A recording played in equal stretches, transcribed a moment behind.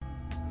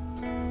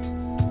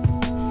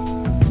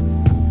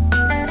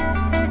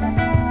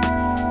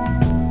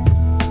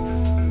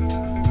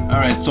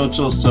right,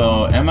 Social.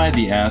 So, am I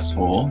the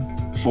asshole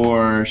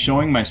for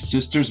showing my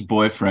sister's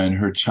boyfriend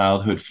her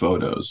childhood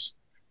photos?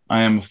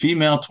 I am a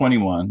female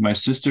 21. My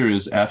sister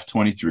is F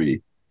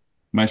 23.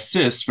 My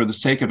sis, for the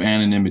sake of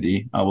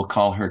anonymity, I will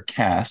call her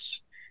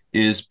Cass,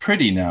 is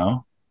pretty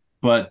now,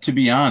 but to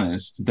be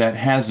honest, that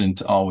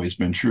hasn't always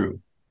been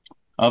true.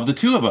 Of the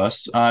two of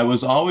us, I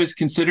was always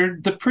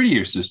considered the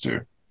prettier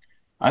sister.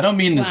 I don't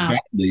mean this Wow.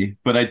 badly,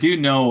 but I do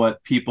know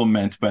what people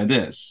meant by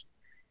this.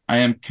 I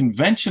am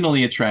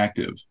conventionally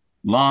attractive,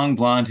 long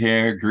blonde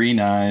hair, green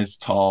eyes,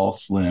 tall,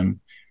 slim,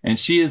 and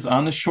she is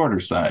on the shorter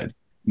side.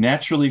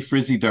 Naturally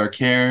frizzy dark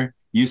hair,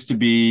 used to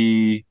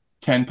be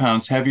 10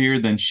 pounds heavier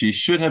than she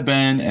should have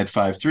been at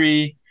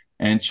 5'3",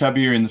 and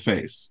chubbier in the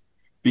face.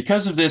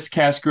 Because of this,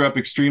 Cass grew up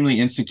extremely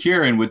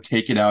insecure and would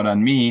take it out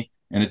on me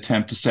and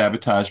attempt to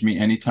sabotage me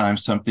anytime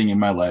something in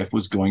my life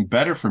was going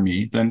better for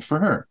me than for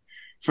her.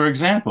 For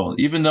example,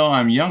 even though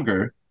I'm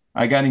younger,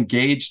 I got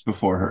engaged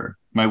before her.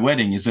 My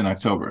wedding is in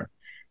October.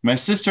 My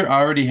sister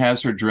already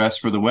has her dress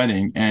for the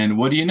wedding, and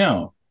what do you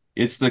know?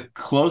 It's the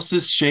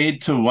closest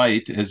shade to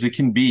white as it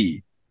can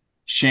be.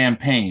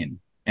 Champagne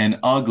and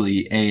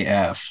ugly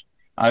AF.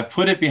 I've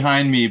put it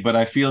behind me, but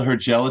I feel her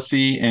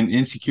jealousy and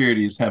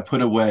insecurities have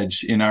put a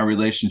wedge in our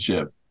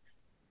relationship.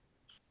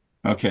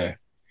 Okay.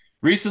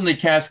 Recently,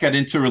 Cass got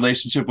into a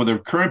relationship with her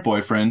current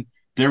boyfriend.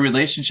 Their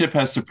relationship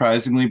has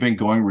surprisingly been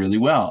going really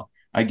well.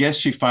 I guess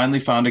she finally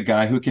found a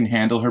guy who can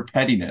handle her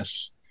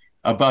pettiness.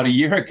 About a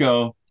year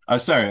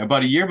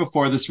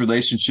before this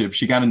relationship,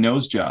 she got a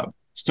nose job,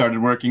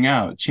 started working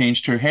out,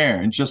 changed her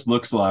hair, and just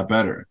looks a lot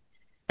better.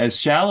 As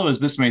shallow as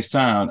this may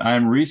sound, I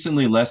am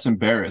recently less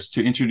embarrassed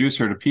to introduce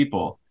her to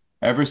people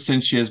ever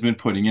since she has been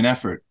putting in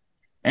effort.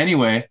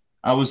 Anyway,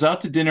 I was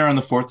out to dinner on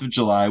the 4th of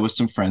July with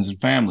some friends and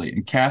family,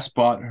 and Cass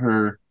brought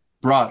her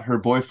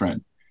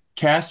boyfriend.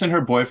 Cass and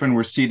her boyfriend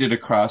were seated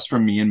across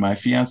from me and my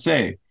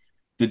fiance.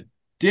 The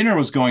dinner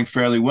was going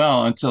fairly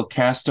well until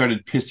Cass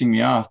started pissing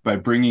me off by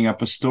bringing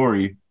up a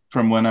story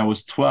from when I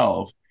was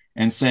 12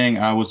 and saying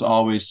I was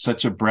always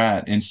such a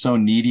brat and so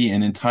needy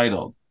and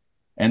entitled,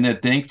 and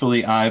that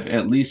thankfully I've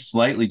at least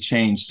slightly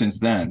changed since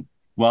then,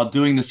 while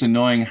doing this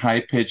annoying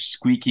high-pitched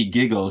squeaky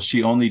giggle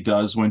she only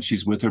does when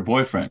she's with her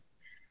boyfriend.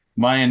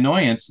 My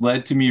annoyance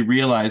led to me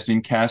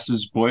realizing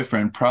Cass's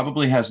boyfriend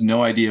probably has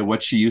no idea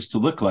what she used to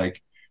look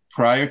like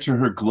prior to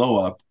her glow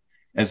up,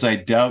 as I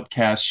doubt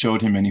Cass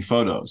showed him any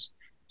photos.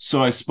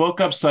 So I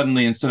spoke up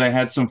suddenly and said I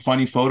had some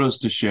funny photos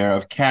to share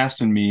of Cass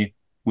and me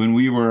when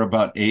we were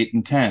about 8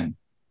 and 10.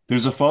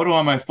 There's a photo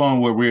on my phone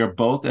where we are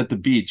both at the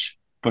beach,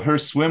 but her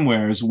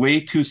swimwear is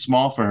way too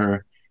small for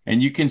her,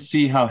 and you can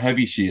see how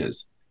heavy she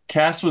is.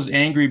 Cass was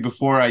angry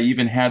before I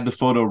even had the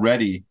photo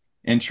ready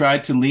and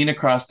tried to lean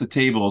across the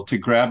table to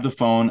grab the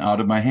phone out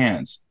of my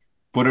hands.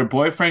 But her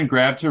boyfriend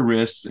grabbed her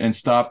wrists and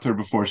stopped her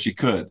before she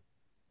could.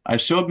 I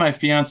showed my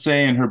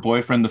fiance and her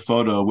boyfriend the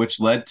photo, which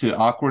led to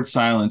awkward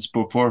silence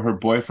before her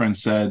boyfriend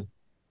said,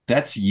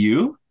 "That's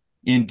you?"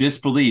 in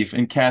disbelief,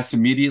 and Cass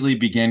immediately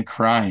began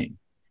crying.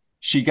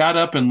 She got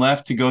up and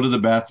left to go to the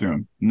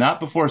bathroom, not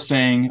before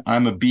saying,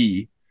 "I'm a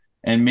B,"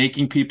 and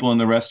making people in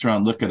the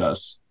restaurant look at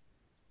us.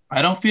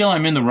 I don't feel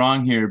I'm in the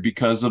wrong here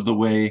because of the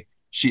way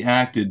she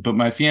acted, but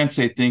my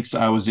fiance thinks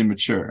I was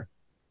immature.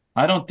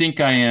 I don't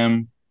think I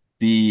am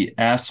the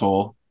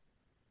asshole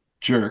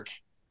jerk,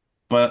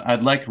 but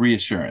I'd like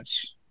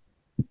reassurance.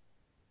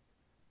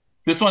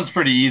 This one's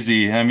pretty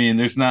easy. I mean,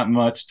 there's not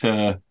much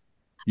to,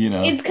 you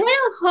know. It's kind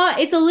of hard.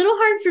 It's a little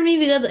hard for me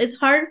because it's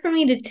hard for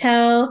me to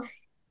tell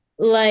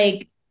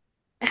like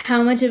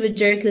how much of a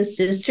jerk the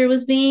sister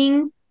was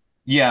being.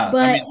 Yeah, I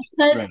But mean,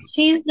 right. because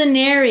she's the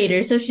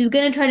narrator, so she's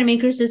gonna try to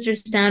make her sister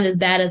sound as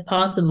bad as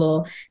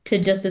possible to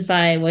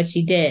justify what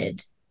she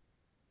did,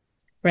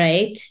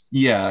 right?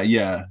 Yeah,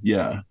 yeah,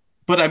 yeah.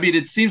 But I mean,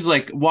 it seems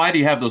like, why do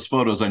you have those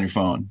photos on your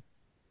phone?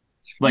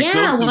 Like,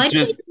 Yeah, those are why don't you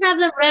just, just have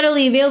them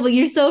readily available?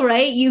 You're so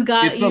right. You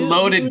got it's a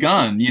loaded you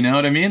gun, you know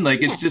what I mean?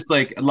 Like, yeah. it's just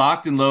like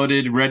locked and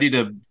loaded, ready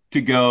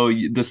to go.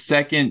 The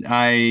second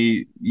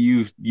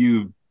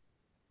you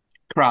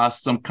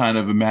cross some kind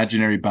of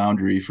imaginary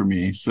boundary for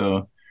me.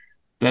 So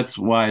that's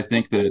why I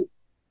think that,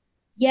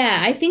 Yeah,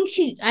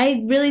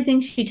 I really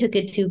think she took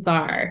it too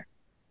far.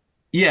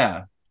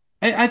 yeah,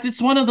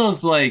 it's one of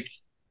those like,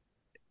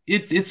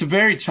 it's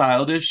very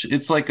childish.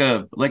 It's like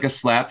a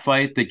slap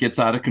fight that gets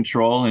out of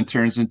control and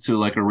turns into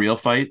like a real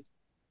fight.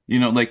 You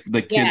know, like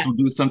kids Yeah, will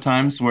do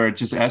sometimes, where it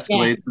just yeah.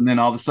 escalates, and then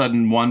all of a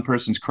sudden one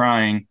person's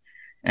crying,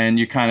 and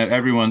you kind of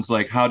everyone's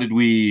like, how did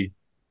we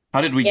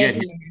Get get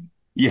here? here.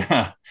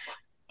 Yeah.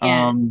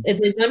 Yeah. Um, It's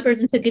like one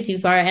person took it too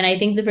far, and I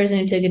think the person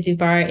who took it too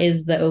far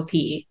is the OP.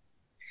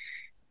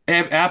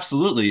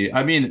 absolutely.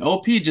 I mean,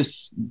 OP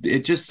just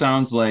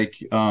sounds like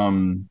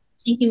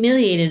She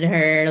humiliated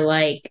her.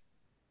 Like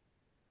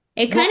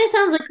it kind well, of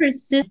sounds like her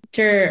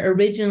sister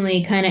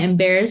originally kind of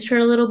embarrassed her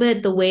a little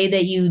bit, the way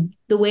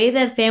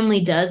that family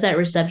does at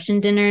reception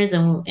dinners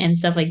and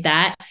stuff like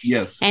that.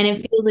 yes. And it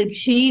feels like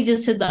she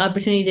just took the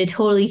opportunity to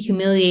totally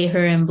humiliate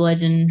her and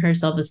bludgeon her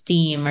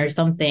self-esteem or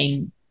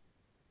something.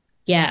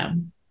 Yeah.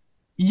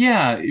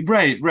 Yeah,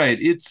 right.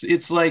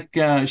 It's like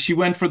she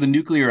went for the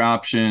nuclear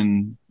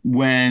option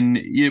when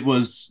it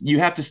was you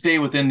have to stay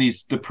within the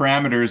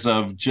parameters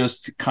of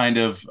just kind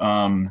of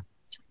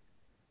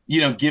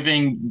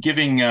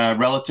giving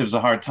relatives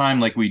a hard time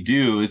like we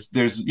do.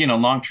 There's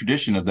long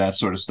tradition of that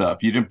sort of stuff.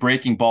 You're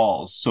breaking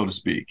balls, so to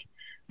speak.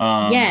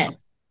 Um,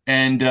 Yes,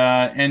 and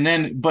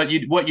then what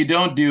you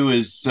don't do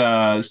is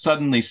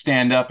suddenly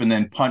stand up and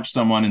then punch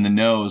someone in the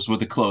nose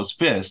with a closed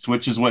fist,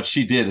 which is what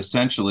she did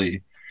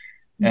essentially.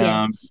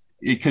 Um, yes,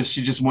 because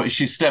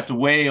she stepped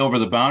way over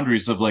the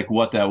boundaries of like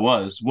what that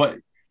was.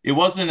 It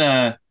wasn't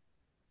a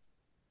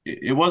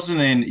it wasn't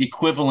an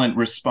equivalent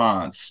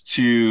response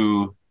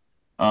to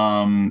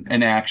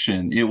an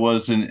action. It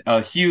was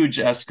a huge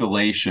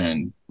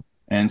escalation.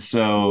 And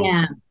so,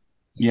 yeah.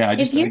 yeah,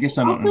 If I you're guess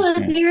I don't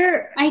also, if understand.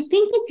 you're, I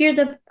think if you're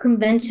the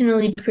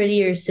conventionally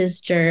prettier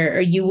sister,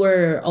 or you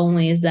were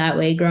always that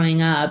way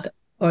growing up,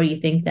 or you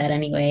think that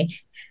anyway,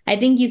 I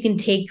think you can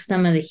take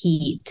some of the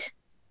heat.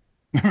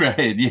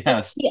 Right.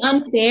 Yes. Be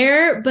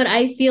unfair, but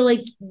I feel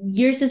like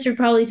your sister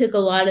probably took a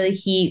lot of the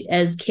heat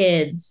as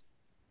kids,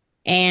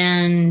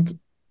 and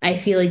I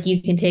feel like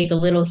you can take a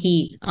little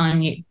heat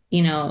on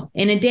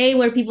in a day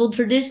where people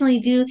traditionally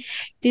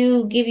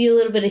do give you a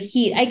little bit of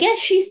heat. I guess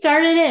she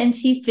started it and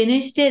she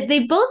finished it.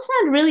 They both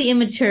sound really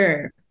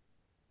immature.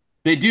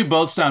 They do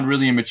both sound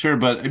really immature,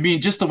 but I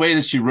mean, just the way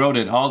that she wrote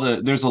it,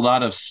 there's a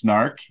lot of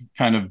snark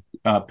kind of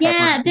peppered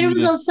Yeah, there through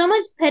was this. so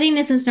much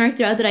pettiness and snark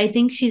throughout that I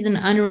think she's an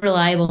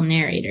unreliable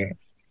narrator.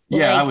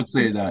 Yeah, I Like, would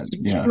say that.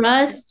 Yeah.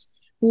 trust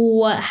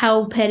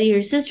how petty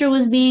her sister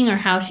was being or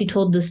how she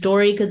told the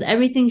story, because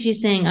everything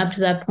she's saying up to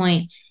that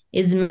point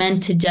is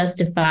meant to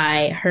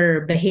justify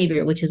her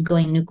behavior, which is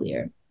going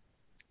nuclear.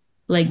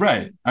 Like,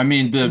 Right. I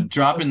mean, the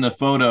drop in the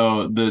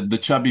photo, the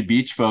chubby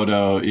beach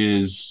photo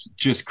is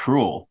just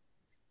cruel.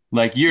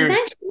 Like the you're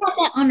fact she had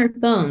that on her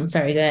phone,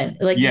 sorry, good.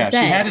 Like you Yeah, she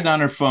said, had it on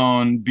her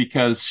phone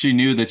because she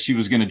knew that she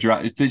was going to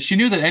drop. That she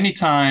knew that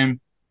anytime.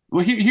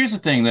 Well, here's the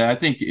thing that I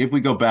think if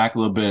we go back a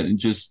little bit and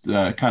just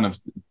kind of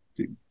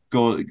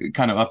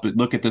up,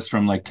 look at this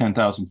from like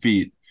 10,000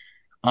 feet,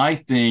 I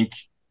think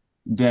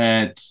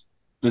that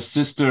the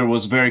sister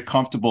was very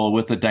comfortable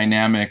with the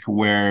dynamic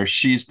where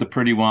she's the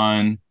pretty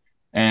one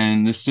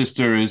and the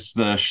sister is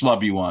the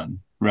schlubby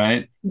one,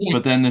 right? yeah,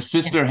 But then the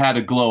yeah, sister had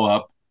a glow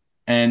up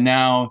and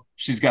now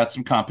she's got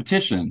some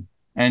competition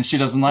and she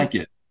doesn't yeah, like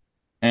it.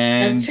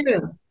 that's And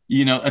true.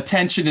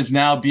 attention is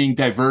now being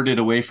diverted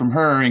away from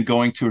her and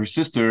going to her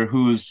sister,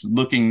 who's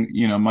looking,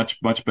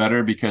 much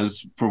better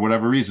because for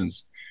whatever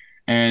reasons.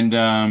 And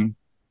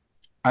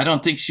I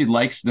don't think she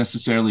likes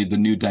necessarily the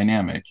new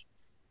dynamic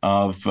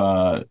of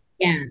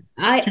Yeah,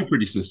 I two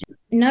pretty sisters.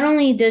 not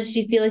only does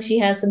she feel like she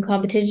has some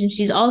competition,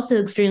 she's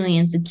also extremely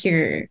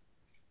insecure.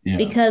 Yeah.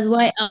 Because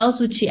why else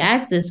would she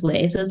act this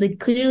way? So it's like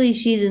clearly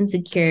she's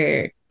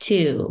insecure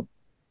too.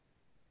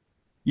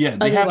 Yeah,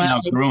 they haven't Otherwise,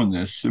 outgrown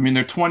this. I mean,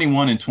 they're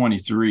 21 and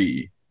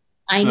 23.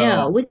 I So,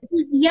 know, which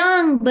is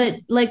young, but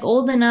like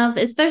old enough,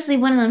 especially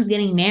one of them's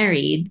getting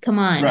married. Come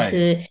on, right.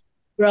 to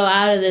grow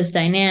out of this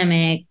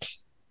dynamic.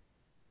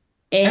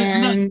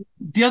 And And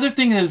the other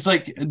thing is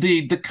like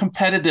the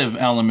competitive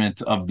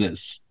element of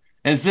this,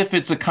 as if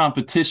it's a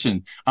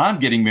competition. I'm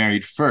getting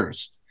married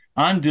first.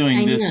 I'm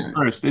doing I this know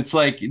first. It's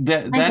like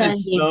I that got is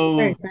engaged so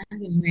first. I'm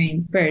getting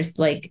married first.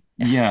 Like,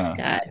 yeah,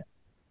 God.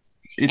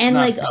 it's And not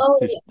like, a oh,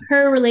 competition.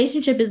 her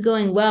relationship is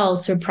going well,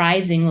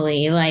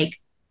 surprisingly. Like,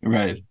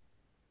 Right.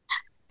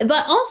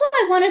 but also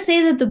I want to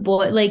say that the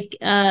boy, like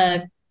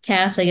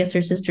Cass, I guess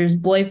her sister's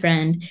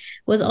boyfriend,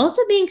 was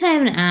also being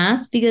kind of an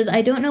ass because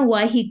I don't know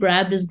why he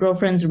grabbed his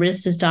girlfriend's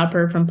wrist to stop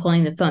her from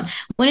pulling the phone.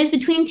 When it's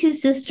between two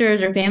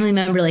sisters or family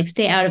member, like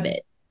stay out of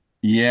it.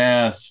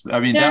 Yes. I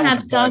mean, You that don't was have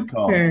a to stop bad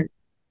call. her.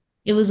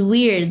 It was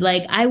weird.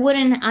 Like I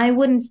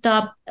wouldn't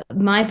stop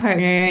my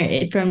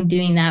partner from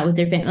doing that with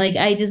their family. Like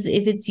I just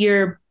if it's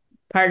your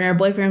partner,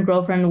 boyfriend,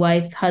 girlfriend,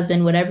 wife,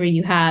 husband, whatever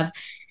you have,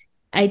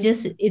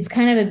 it's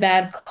kind of a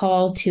bad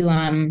call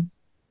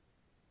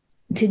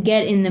to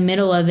get in the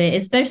middle of it,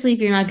 especially if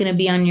you're not going to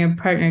be on your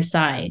partner's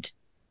side.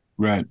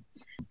 Right.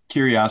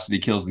 Curiosity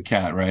kills the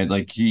cat, right?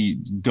 Like he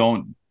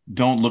don't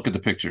look at the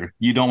picture.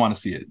 You don't want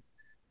to see it.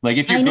 Like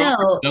if your I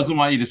girlfriend know. doesn't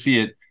want you to see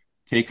it,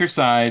 take her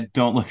side.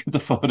 Don't look at the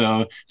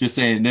photo. Just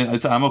say,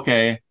 I'm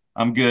okay.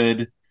 I'm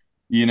good.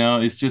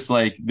 It's just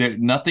like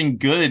nothing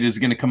good is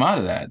going to come out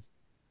of that.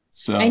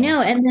 I So,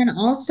 know. And then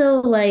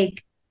also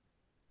like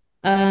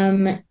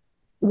um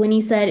when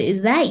he said,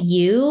 "Is that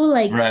you?"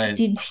 Like, right.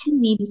 did you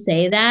need to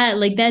say that?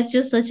 Like that's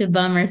just such a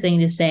bummer thing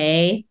to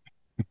say.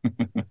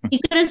 He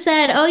could have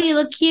said, "Oh, you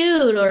look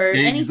cute," or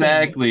anything.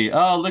 Exactly.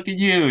 Oh, look at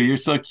you. You're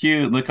so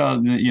cute. Look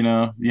how,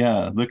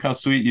 yeah, look how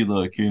sweet you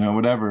look,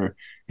 whatever.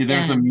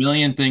 There's a Yeah.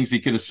 million things he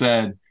could have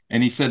said,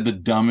 and he said the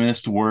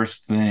dumbest,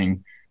 worst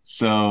thing.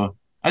 So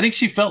I think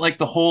she felt like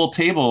the whole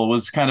table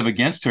was kind of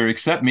against her,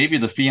 except maybe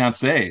the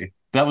fiance.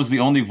 That was the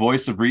only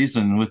voice of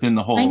reason within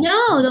the I whole.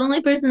 know. The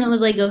only person that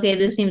was like, "Okay,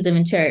 this seems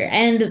immature."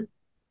 And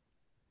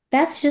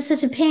That's just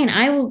such a pain.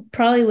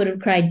 Probably would have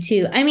cried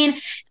too. I mean,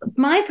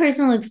 my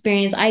personal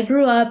experience, I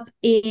grew up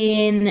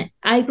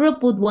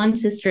with one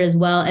sister as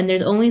well, and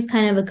there's always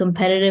kind of a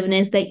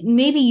competitiveness that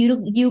maybe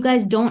you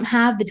guys don't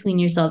have between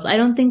yourselves. I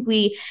don't think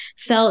we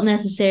felt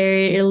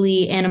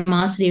necessarily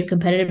animosity or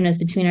competitiveness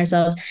between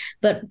ourselves,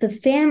 but the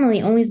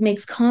family always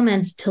makes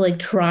comments to like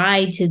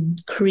try to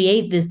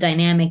create this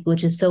dynamic,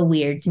 which is so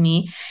weird to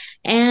me.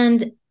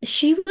 And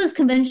she was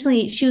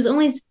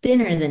always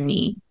thinner than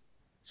me.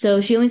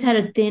 So she always had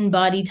a thin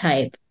body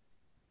type.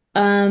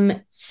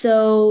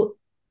 So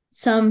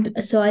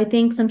I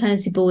think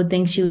sometimes people would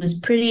think she was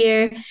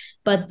prettier,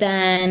 but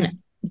then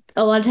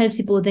a lot of times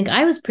people would think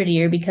I was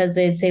prettier because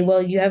they'd say,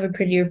 "Well, you have a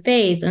prettier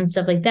face" and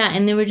stuff like that.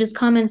 And they were just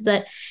comments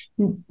that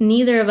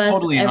neither of us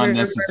Totally ever,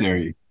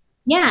 unnecessary.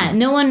 yeah,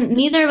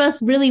 neither of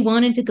us really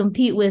wanted to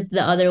compete with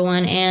the other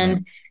one. Right.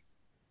 And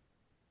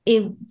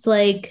it's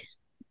like,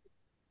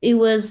 it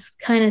was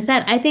kind of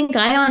sad. I think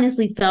I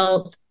honestly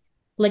felt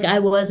like I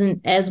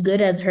wasn't as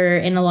good as her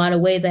in a lot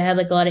of ways. I had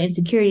like a lot of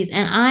insecurities.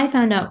 And I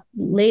found out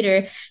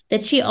later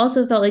that she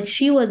also felt like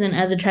she wasn't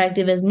as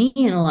attractive as me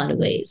in a lot of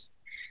ways.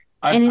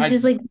 And it's I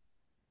just like,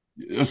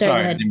 sorry, go sorry, I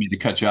ahead. didn't mean to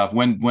cut you off.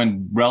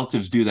 When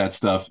relatives do that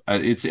stuff,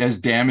 it's as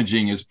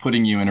damaging as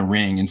putting you in a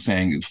ring and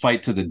saying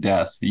 "fight to the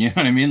death." You know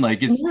what I mean?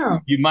 Like it's No,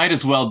 you might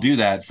as well do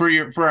that for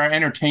our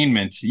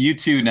entertainment. You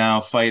two now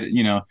fight.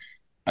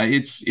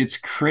 It's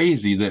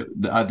crazy that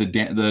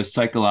the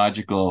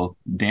psychological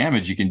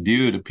damage you can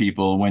do to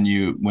people when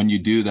you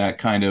do that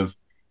kind of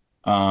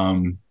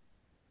um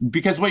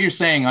because what you're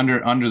saying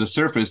under the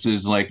surface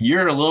is like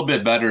you're a little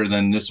bit better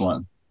than this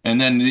one, and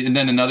then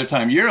another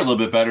time you're a little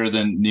bit better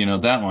than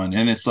that one,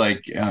 and it's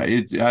like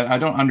I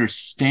don't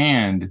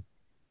understand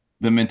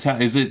the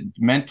mentality. Is it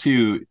meant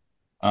to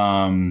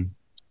um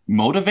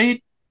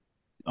motivate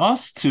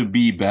us to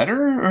be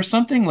better or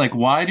something? Like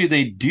why do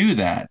they do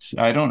that?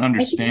 I don't I think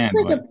understand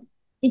what.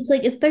 it's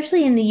like,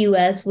 especially in the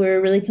US, we're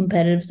a really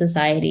competitive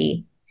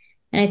society.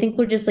 And I think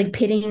we're just like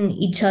pitting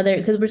each other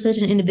because we're such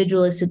an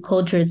individualistic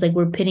culture. It's like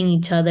we're pitting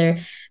each other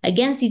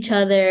against each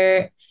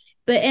other.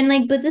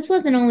 But this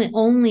wasn't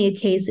only a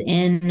case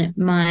in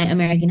my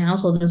American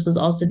household. This was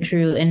also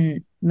true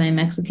in my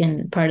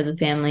Mexican part of the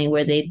family,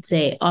 where they'd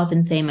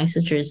often say my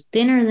sister is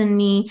thinner than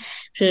me,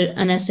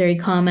 unnecessary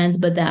comments,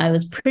 but that I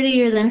was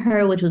prettier than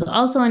her, which was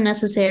also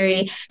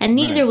unnecessary. And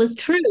Right, neither was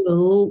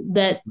true,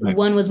 that right.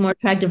 one was more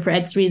attractive for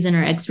X reason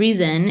or X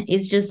reason.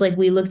 It's just like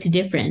we looked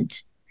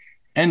different.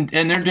 And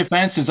their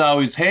defense is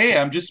always, "Hey,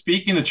 I'm just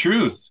speaking the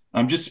truth.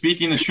 I'm just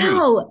speaking the truth."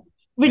 No, And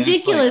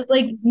it's like, ridiculous.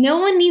 Like no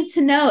one needs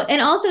to know. And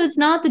also, it's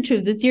not the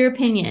truth. It's your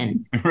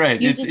opinion.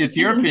 right, You're just it's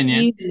your being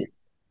opinion confused.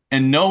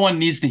 and no one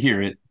needs to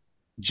hear it.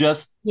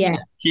 Just Yeah.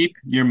 keep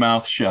your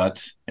mouth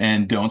shut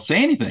and don't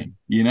say anything.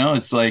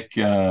 It's like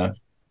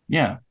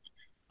yeah.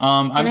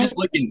 I'm And I just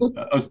think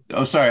looking.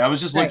 people, Sorry. I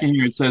was just sorry. looking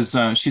here. It says,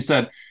 she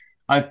said,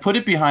 "I've put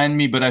it behind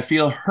me, but I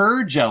feel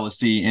her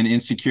jealousy and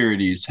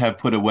insecurities have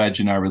put a wedge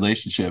in our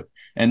relationship."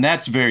 And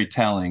that's very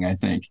telling, I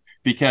think,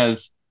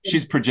 because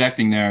she's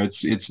projecting there.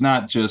 It's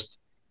not just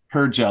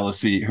her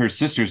jealousy, her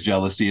sister's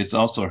jealousy. It's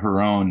also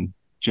her own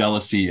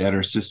jealousy at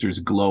her sister's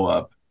glow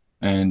up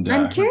and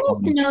I'm her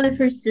curious to own. know if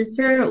her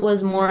sister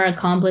was more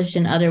accomplished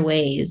in other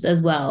ways as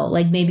well.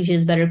 Like maybe she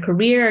has a better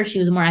career, or she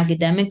was more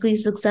academically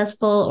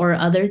successful, or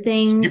other She could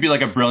things. be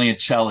like a brilliant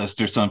cellist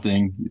or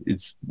something.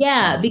 It's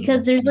Yeah,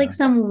 because possible. there's Yeah. like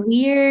some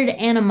weird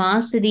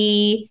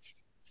animosity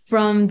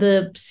from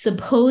the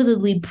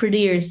supposedly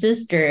prettier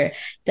sister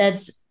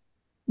that's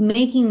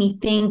making me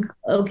think,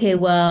 okay,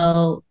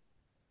 well,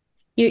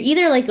 you're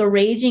either like a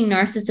raging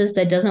narcissist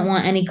that doesn't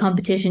want any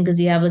competition because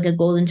you have like a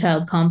golden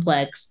child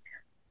complex,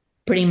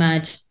 pretty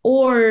much,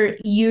 or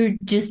you're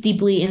just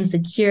deeply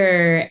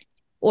insecure,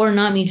 or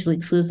not mutually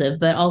exclusive,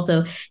 but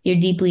also you're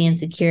deeply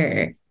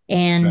insecure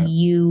and Right.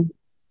 you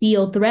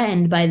feel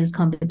threatened by this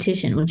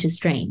competition, which is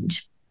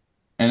strange.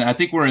 And I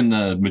think we're in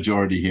the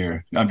majority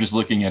here. I'm just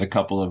looking at a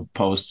couple of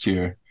posts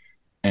here.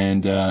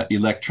 And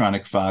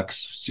Electronic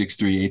Fox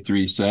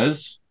 6383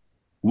 says,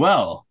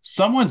 "Well,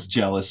 someone's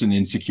jealous and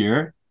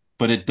insecure,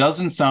 but it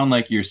doesn't sound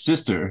like your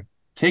sister.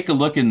 Take a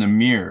look in the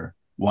mirror,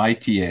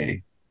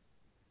 YTA."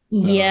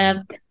 So Yep.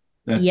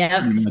 that's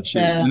Yep. pretty much it. So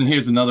And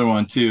here's another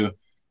one too.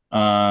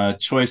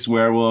 Choice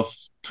Werewolf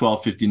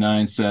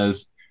 1259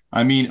 says,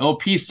 "I mean,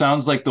 OP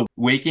sounds like the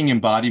waking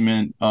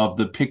embodiment of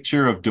the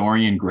picture of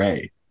Dorian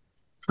Gray.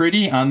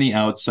 Pretty on the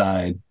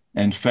outside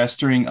and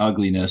festering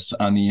ugliness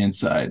on the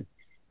inside.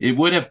 It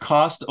would have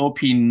cost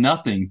OP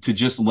nothing to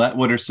just let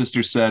what her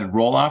sister said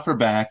roll off her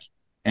back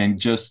and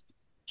just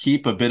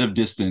keep a bit of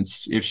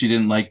distance if she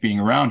didn't like being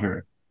around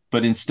her.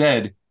 But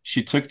instead,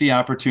 she took the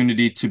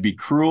opportunity to be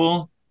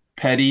cruel,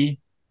 petty,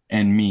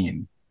 and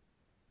mean."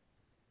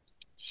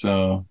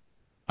 So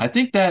I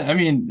think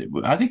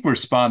we're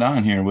spot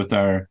on here with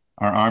our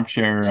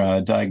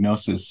armchair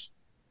diagnosis.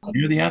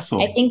 You're the I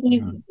asshole. think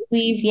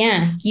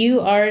yeah,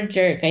 you are a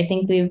jerk. I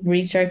think we've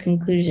reached our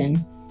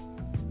conclusion.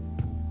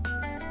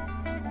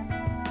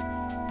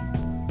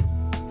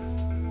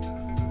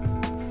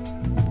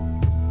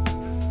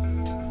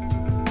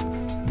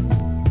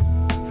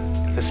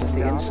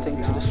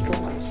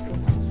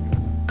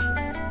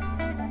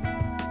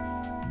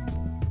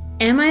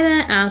 Am I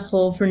that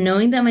asshole for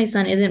knowing that my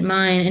son isn't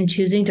mine and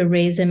choosing to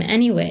raise him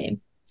anyway?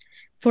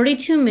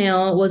 42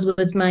 male was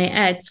with my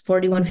ex,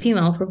 41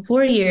 female, for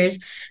 4 years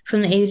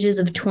from the ages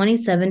of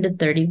 27 to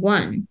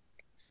 31.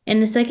 In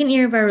the second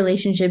year of our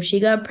relationship, she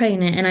got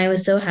pregnant, and I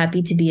was so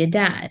happy to be a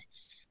dad.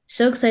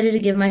 So excited to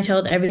give my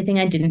child everything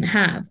I didn't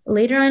have.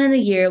 Later on in the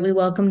year, we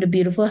welcomed a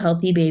beautiful,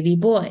 healthy baby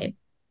boy.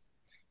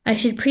 I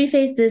should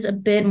preface this a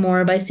bit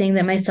more by saying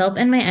that myself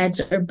and my ex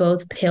are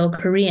both pale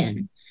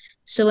Korean.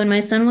 So when my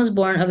son was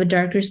born of a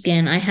darker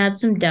skin, I had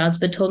some doubts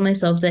but told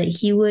myself that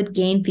he would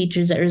gain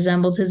features that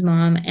resembled his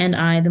mom and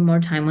I the more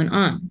time went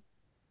on.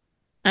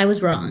 I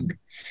was wrong.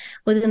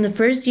 Within the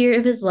first year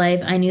of his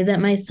life, I knew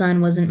that my son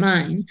wasn't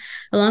mine.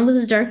 Along with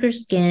his darker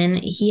skin,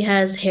 he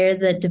has hair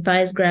that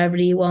defies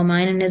gravity, while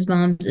mine and his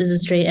mom's is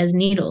as straight as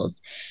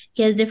needles.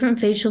 He has different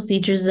facial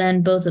features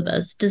than both of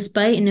us.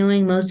 Despite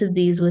knowing most of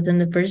these within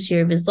the first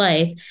year of his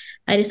life,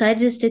 I decided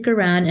to stick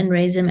around and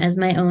raise him as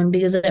my own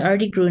because I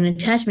already grew an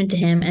attachment to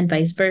him and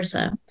vice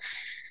versa.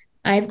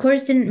 I, of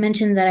course, didn't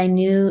mention that I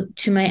knew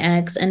to my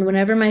ex, and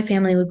whenever my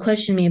family would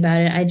question me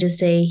about it, I'd just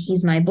say,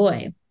 he's my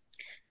boy.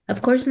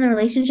 Of course, the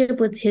relationship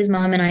with his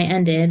mom and I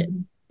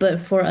ended, but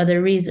for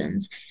other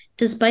reasons.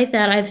 Despite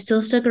that, I've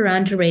still stuck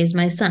around to raise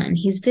my son.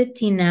 He's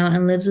 15 now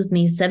and lives with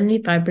me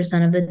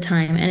 75% of the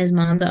time, and his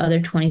mom the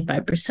other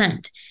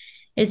 25%.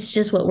 It's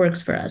just what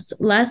works for us.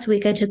 Last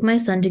week, I took my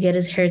son to get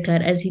his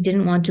haircut as he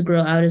didn't want to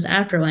grow out his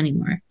afro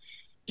anymore.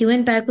 He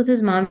went back with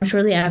his mom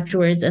shortly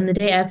afterwards, and the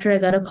day after, I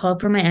got a call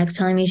from my ex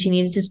telling me she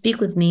needed to speak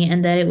with me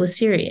and that it was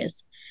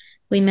serious.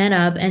 We met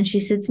up, and she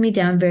sits me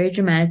down very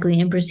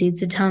dramatically and proceeds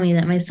to tell me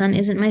that my son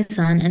isn't my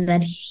son and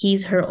that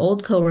he's her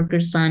old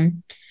coworker's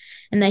son,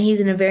 and that he's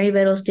in a very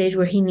vital stage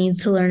where he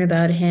needs to learn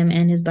about him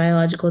and his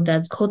biological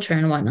dad's culture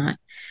and whatnot.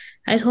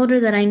 I told her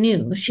that I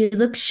knew. She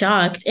looked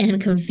shocked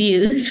and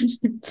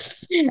confused.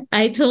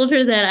 I told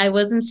her that I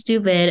wasn't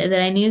stupid,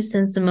 that I knew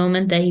since the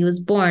moment that he was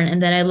born,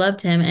 and that I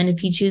loved him, and if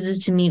he chooses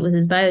to meet with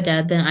his bio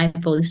dad, then I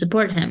fully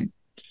support him.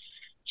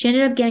 She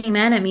ended up getting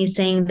mad at me,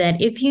 saying that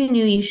if you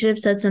knew, you should have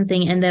said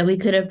something and that we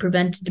could have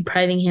prevented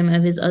depriving him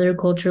of his other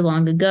culture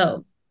long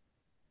ago.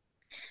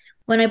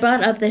 When I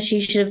brought up that she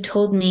should have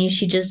told me,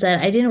 she just said,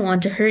 I didn't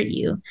want to hurt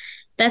you.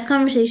 That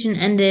conversation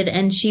ended,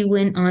 and she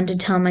went on to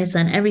tell my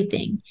son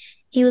everything.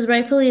 He was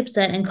rightfully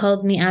upset and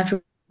called me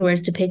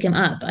afterwards to pick him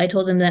up. I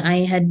told him that I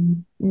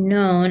had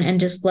known and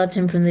just loved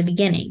him from the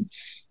beginning.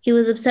 He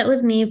was upset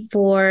with me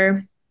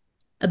for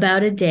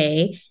about a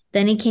day.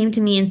 Then he came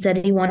to me and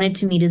said he wanted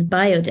to meet his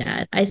bio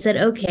dad. I said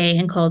okay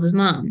and called his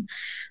mom.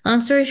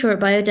 Long story short,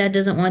 bio dad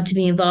doesn't want to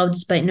be involved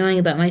despite knowing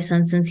about my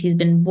son since he's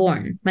been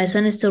born. My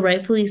son is still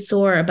rightfully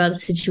sore about the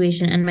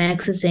situation, and my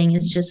ex is saying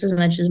it's just as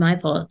much as my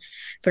fault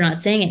for not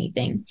saying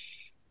anything.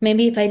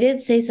 Maybe if I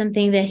did say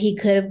something that he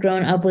could have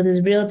grown up with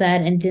his real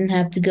dad and didn't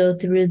have to go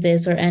through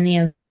this or any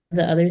of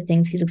the other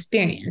things he's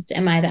experienced.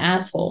 Am I the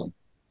asshole?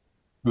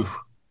 Oof.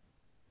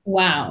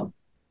 Wow.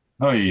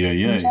 Oh,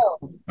 yeah.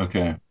 No.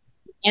 Okay.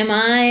 Am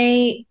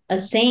I a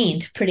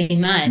saint, pretty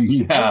much?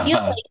 I feel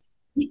Yeah.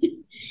 like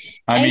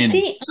I mean,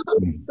 think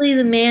honestly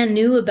the man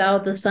knew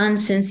about the son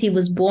since he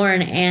was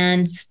born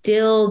and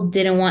still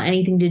didn't want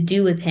anything to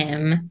do with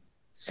him.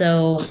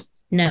 So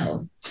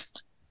no.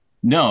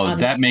 no,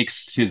 Obviously. that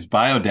makes his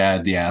bio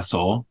dad the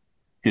asshole.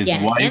 His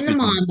Yeah, wife and the is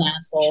mom's a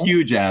asshole.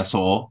 huge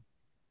asshole.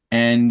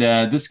 And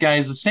this guy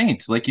is a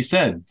saint, like you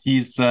said.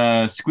 He's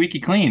squeaky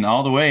clean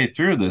all the way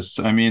through this.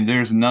 I mean,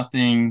 there's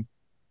nothing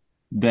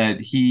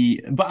that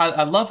he. But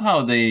I love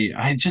how they.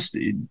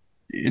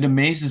 It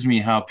amazes me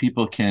how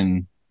people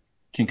can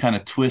kind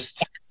of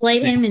twist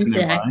Slight him things in into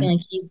their acting mind.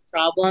 like he's the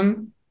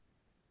problem.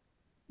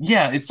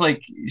 Yeah, it's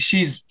like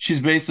she's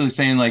basically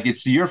saying like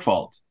it's your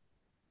fault.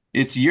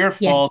 It's your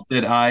Yeah, fault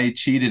that I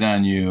cheated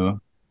on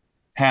you,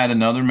 had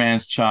another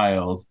man's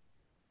child.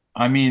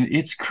 I mean,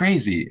 it's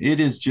crazy. It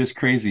is just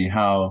crazy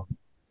how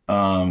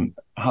we'll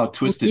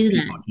twisted do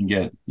people that. can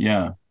get.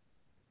 Yeah.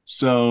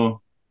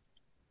 So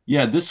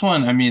yeah, this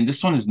one, I mean,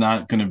 this one is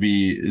not going to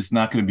be it's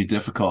not going to be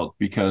difficult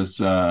because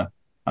I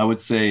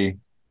would say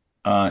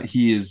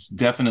he is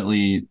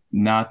definitely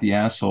not the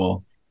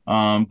asshole.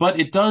 But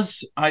it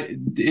does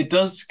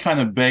kind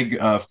of beg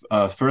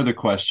a further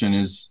question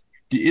is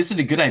it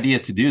a good idea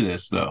to do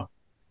this though?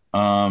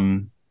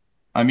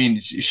 I mean,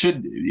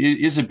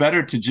 is it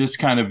better to just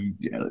kind of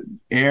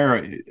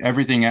air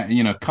everything,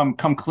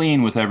 come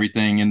clean with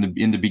everything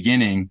in the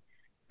beginning,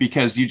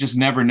 because you just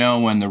never know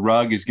when the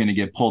rug is going to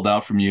get pulled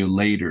out from you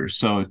later.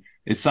 So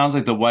it sounds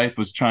like the wife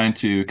was trying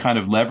to kind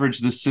of leverage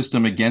this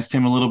system against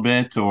him a little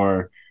bit,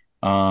 or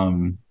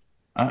I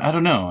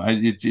don't know.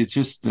 It's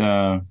just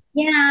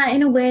Yeah,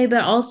 in a way,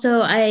 but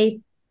also I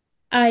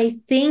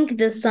think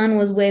the son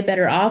was way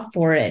better off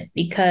for it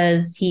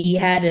because he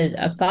had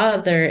a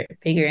father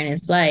figure in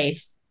his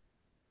life.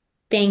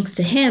 Thanks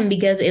to him,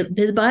 because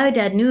his bio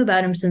dad knew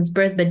about him since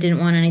birth, but didn't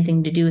want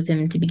anything to do with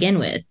him to begin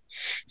with.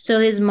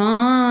 So his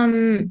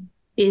mom,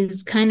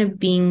 is kind of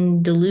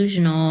being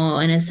delusional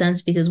in a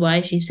sense, because why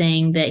is she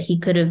saying that he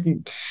could have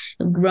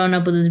grown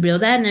up with his real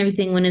dad and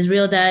everything when his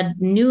real dad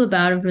knew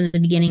about him from the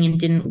beginning and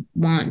didn't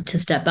want to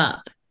step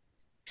up?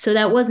 So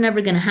that was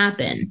never going to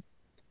happen.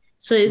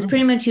 So it was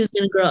pretty much he was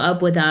going to grow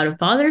up without a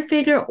father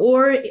figure,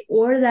 or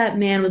that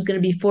man was going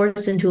to be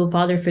forced into a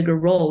father figure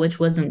role, which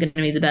wasn't going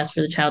to be the best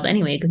for the child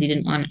anyway, because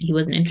he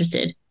wasn't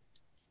interested.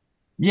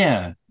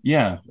 Yeah,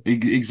 yeah,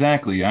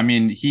 exactly. I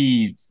mean,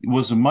 he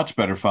was a much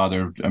better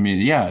father. I mean,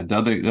 yeah, the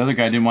other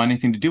guy didn't want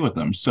anything to do with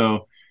him.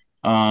 So,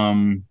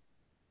 um,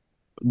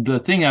 the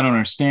thing I don't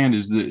understand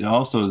is that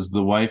also is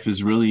the wife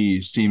is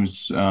really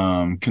seems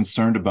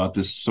concerned about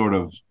this sort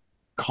of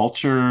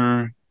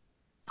culture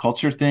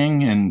culture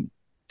thing, and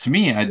to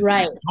me,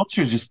 Right.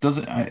 culture just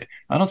doesn't. I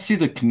don't see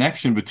the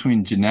connection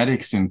between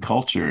genetics and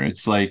culture.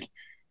 It's like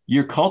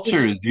your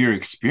culture It's is your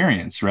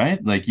experience,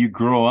 right? Like you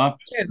grow up.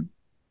 true.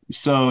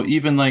 So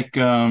even like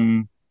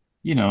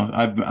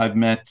I've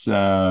met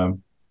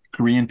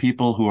Korean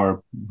people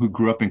who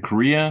grew up in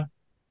Korea.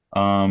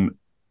 Um,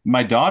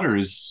 my daughter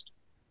is,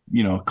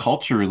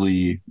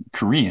 culturally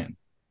Korean,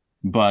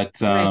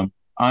 but Right.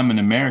 I'm an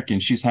American.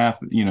 She's half,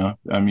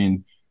 I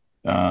mean,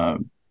 uh,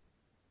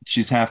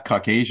 she's half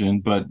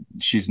Caucasian, but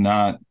she's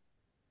not.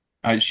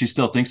 She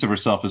still thinks of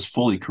herself as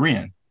fully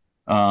Korean.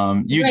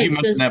 You Right. mentioned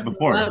Because that you grew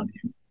before. up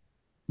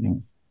Yeah.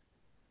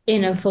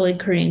 in a fully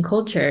Korean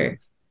culture.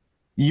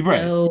 You're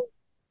right. So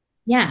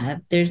yeah,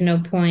 there's no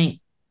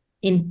point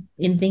in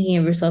thinking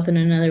of yourself in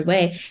another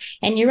way.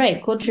 And you're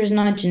right, culture is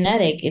not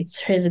genetic, it's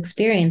his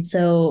experience.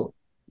 So,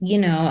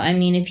 I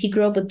mean, if he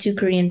grew up with two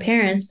Korean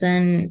parents,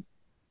 then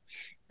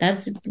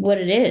that's what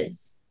it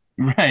is.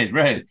 Right,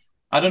 right.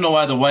 I don't know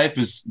why the wife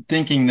is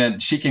thinking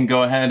that she can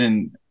go ahead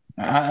and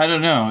I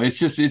don't know. It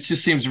just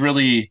seems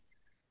really,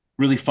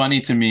 really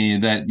funny to me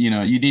that,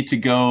 you need to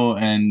go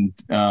and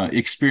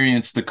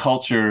experience the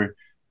culture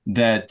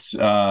that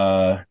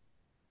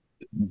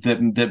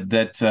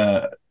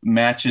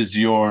matches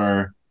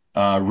your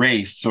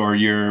race or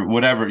your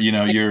whatever,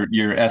 your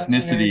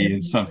ethnicity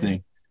and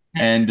something.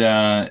 And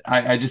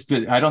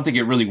I don't think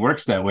it really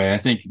works that way. I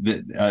think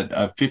that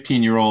a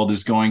 15-year-old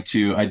is going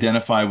to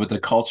identify with the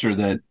culture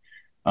that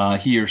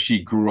he or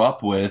she grew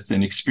up with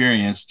and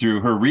experienced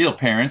through her real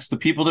parents, the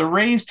people that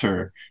raised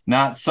her,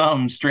 not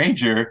some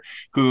stranger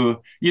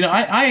who,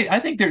 I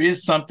think there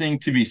is something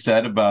to be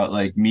said about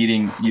like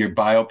meeting your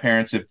bio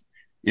parents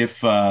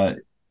if uh,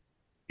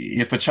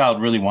 if a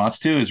child really wants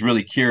to, is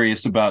really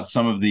curious about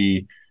some of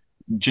the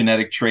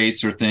genetic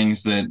traits or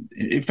things that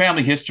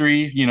family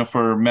history,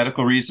 for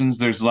medical reasons,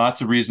 there's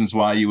lots of reasons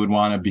why you would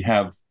want to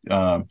have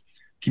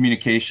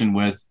communication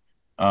with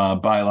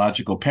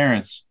biological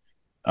parents.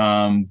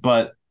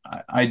 But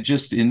I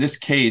just, in this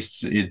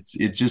case, it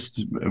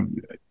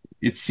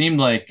seemed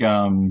like,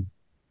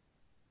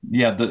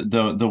 yeah,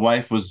 the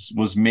wife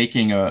was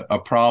making a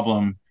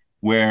problem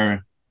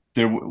where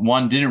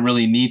one didn't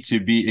really need to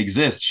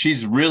exist.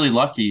 She's really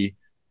lucky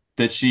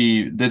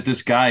that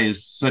this guy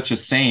is such a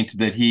saint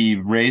that he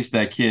raised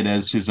that kid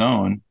as his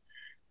own.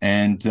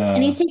 And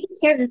And he's taking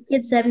care of this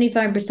kid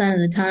 75% of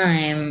the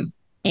time.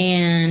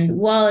 And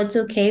while it's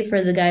okay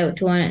for the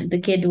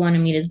kid to want to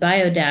meet his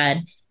bio dad,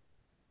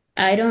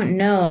 I don't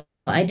know.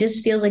 I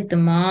just feels like the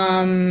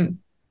mom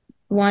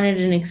wanted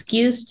an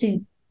excuse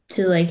to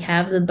like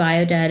have the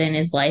bio dad in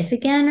his life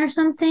again or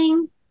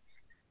something.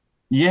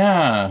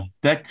 yeah,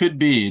 that could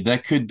be.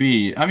 That could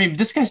be. I mean,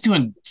 this guy's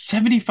doing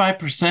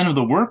 75% of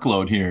the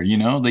workload here,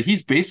 like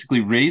he's basically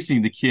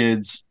raising the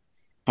kids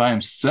by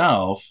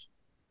himself.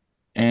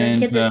 For a And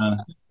kid that's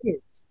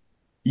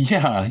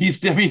yeah, I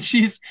mean,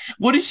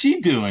 what is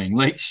she doing?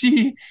 Like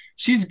she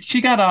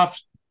got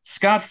off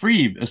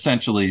scot-free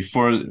essentially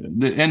for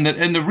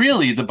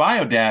really the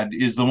bio dad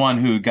is the one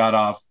who got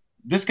off.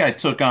 This guy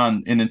took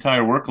on an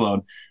entire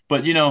workload,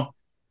 but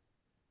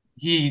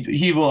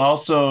he will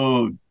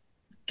also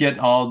get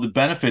all the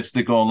benefits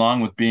that go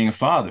along with being a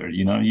father.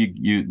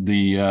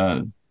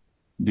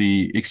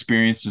 The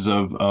experiences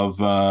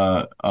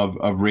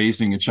of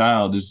raising a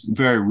child is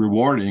very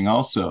rewarding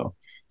also.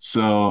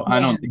 So I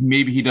yeah. don't,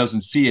 maybe he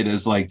doesn't see it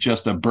as like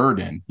just a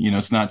burden.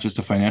 It's not just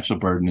a financial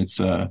burden. It's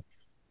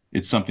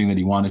something that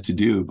he wanted to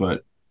do,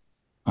 but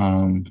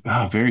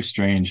very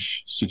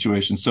strange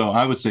situation. So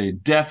I would say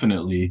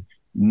definitely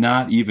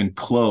not even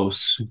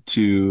close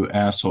to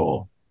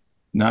asshole,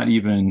 not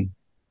even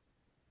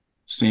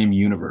same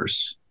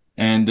universe.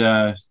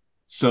 And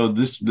so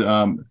this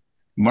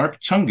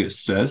Mark Chungus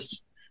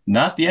says,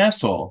 not the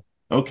asshole.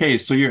 Okay,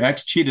 so your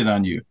ex cheated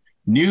on you,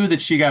 knew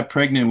that she got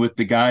pregnant with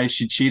the guy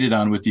she cheated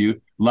on with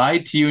you,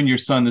 lied to you and your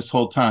son this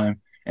whole time,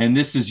 and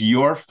this is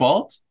your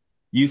fault?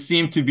 You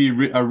seem to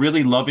be a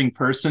really loving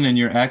person, and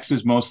your ex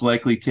is most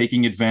likely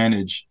taking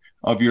advantage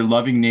of your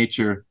loving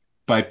nature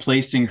by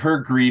placing her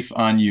grief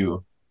on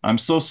you. I'm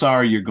so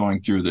sorry you're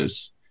going through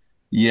this.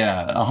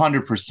 Yeah,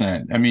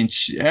 100%. I mean,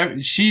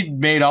 she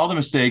made all the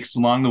mistakes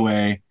along the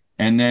way,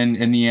 and then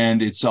in the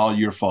end, it's all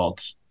your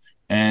fault.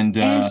 And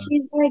And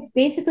she's like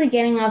basically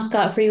getting off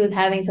scot-free with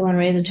having someone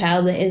raise a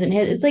child that isn't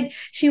his. It's like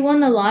she won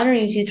the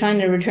lottery and she's trying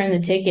to return the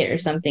ticket or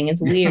something.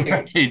 It's right,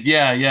 weird.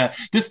 yeah, yeah.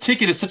 This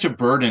ticket is such a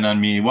burden on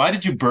me. Why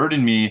did you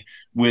burden me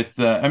with?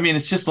 I mean,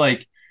 it's just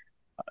like,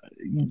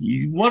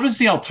 what was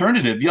the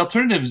alternative? The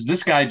alternative is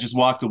this guy just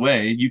walked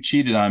away. You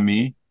cheated on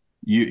me.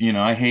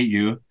 I hate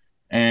you.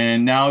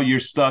 And now you're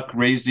stuck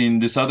raising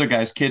this other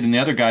guy's kid, and the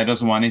other guy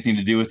doesn't want anything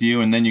to do with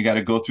you. And then you got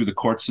to go through the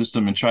court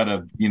system and try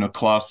to,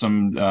 claw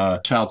some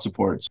child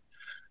support.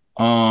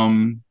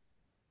 Um,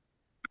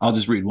 I'll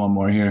just read one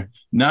more here.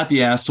 Not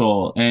the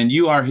asshole, and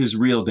you are his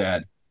real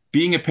dad.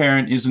 Being a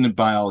parent isn't a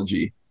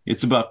biology.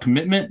 It's about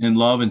commitment and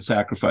love and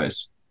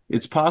sacrifice.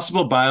 It's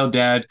possible bio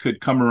dad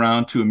could come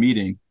around to a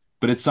meeting,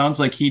 but it sounds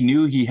like he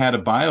knew he had a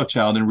bio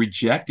child and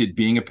rejected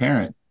being a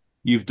parent.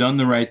 You've done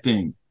the right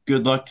thing.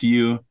 Good luck to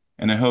you,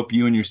 and I hope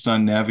you and your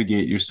son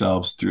navigate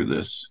yourselves through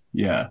this.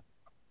 Yeah,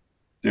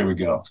 there we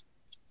go.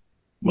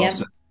 Well Yep.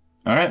 said.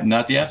 All right,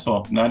 not the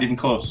asshole. Not even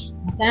close.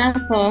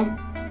 Asshole.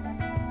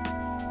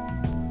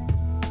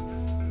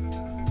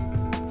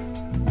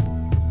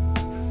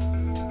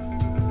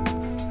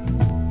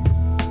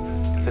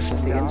 This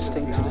is the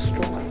instinct to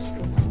destroy.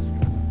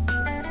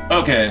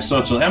 Okay,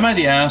 social. Am I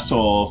the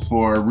asshole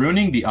for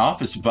ruining the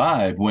office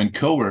vibe when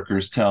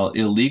coworkers tell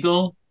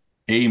illegal,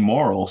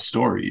 amoral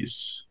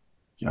stories?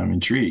 I'm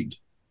intrigued.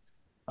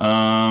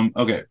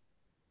 Okay.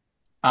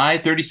 I,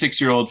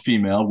 36-year-old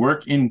female,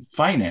 work in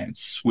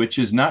finance, which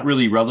is not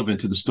really relevant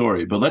to the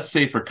story, but let's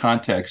say for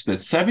context that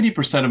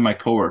 70% of my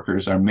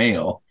coworkers are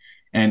male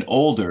and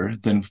older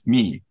than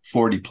me,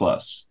 40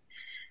 plus.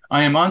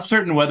 I am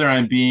uncertain whether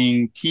I'm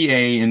being TA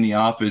in the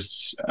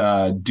office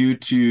due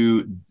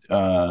to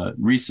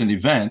recent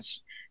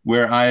events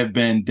where I have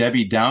been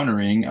Debbie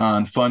Downering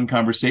on fun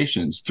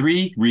conversations.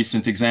 3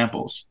 recent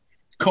examples.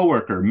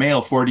 Coworker,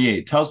 male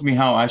 48, tells me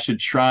how I should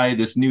try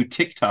this new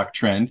TikTok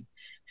trend.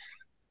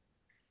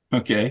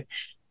 Okay.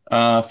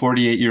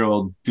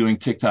 48-year-old doing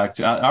TikTok.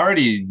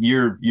 Already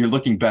you're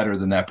looking better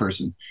than that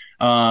person.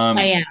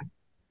 I am.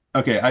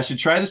 Okay, I should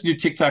try this new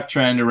TikTok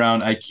trend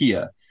around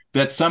IKEA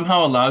that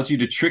somehow allows you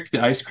to trick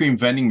the ice cream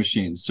vending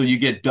machines so you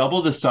get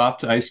double the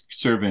soft ice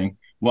serving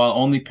while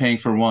only paying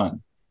for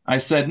one. I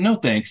said, no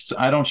thanks,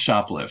 I don't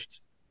shoplift.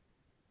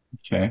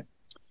 Okay.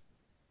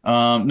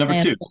 Number I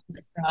have 2,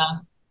 straw,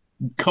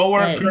 but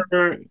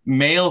coworker,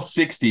 male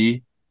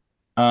 60,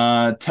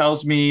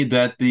 tells me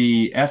that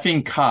the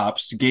effing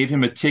cops gave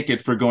him a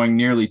ticket for going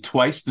nearly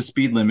twice the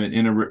speed limit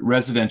in a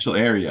residential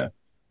area.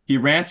 He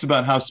rants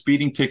about how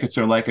speeding tickets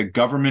are like a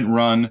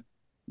government-run,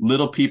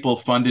 little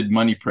people-funded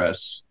money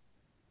press.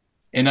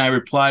 And I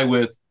reply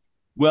with,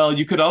 well,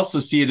 you could also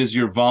see it as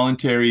your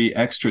voluntary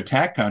extra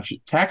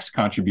tax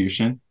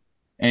contribution.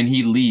 And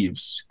he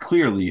leaves,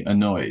 clearly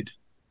annoyed.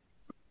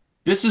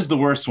 This is the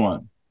worst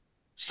one.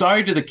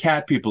 Sorry to the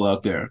cat people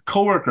out there.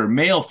 Coworker,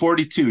 male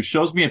 42,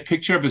 shows me a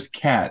picture of his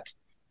cat.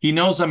 He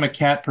knows I'm a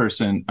cat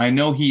person. I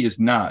know he is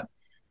not.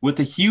 With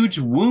a huge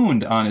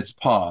wound on its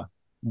paw.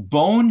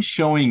 Bone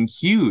showing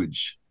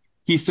huge.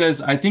 He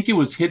says, I think it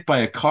was hit by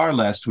a car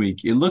last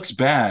week. It looks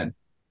bad.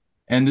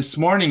 And this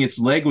morning its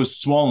leg was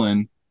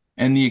swollen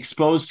and the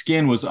exposed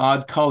skin was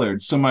odd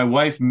colored. So my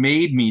wife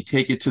made me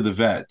take it to the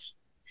vet.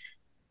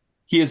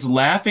 He is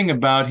laughing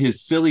about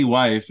his silly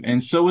wife,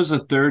 and so is a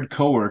third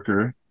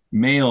coworker,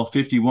 male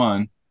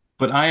 51,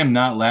 but I am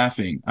not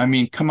laughing. I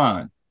mean, come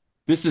on.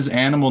 This is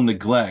animal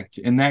neglect,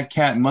 and that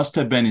cat must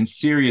have been in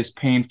serious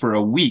pain for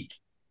a week.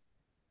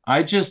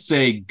 I just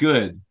say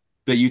good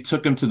that you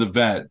took him to the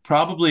vet.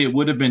 Probably it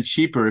would have been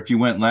cheaper if you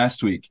went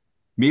last week.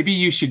 Maybe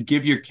you should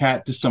give your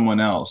cat to someone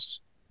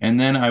else. And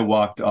then I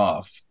walked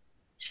off.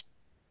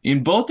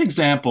 In both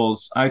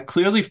examples, I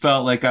clearly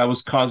felt like I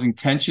was causing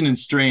tension and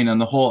strain on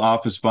the whole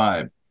office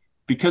vibe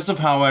because of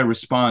how I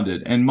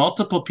responded, and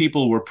multiple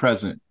people were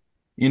present.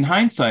 In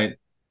hindsight,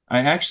 I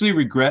actually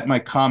regret my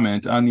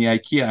comment on the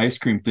IKEA ice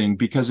cream thing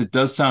because it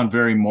does sound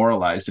very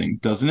moralizing,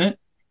 doesn't it?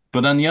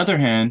 But on the other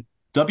hand,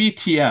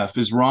 WTF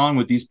is wrong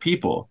with these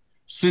people?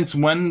 Since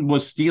when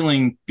was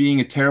stealing, being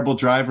a terrible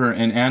driver,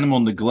 and animal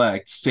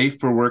neglect safe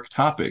for work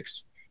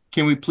topics?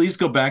 Can we please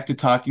go back to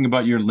talking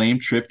about your lame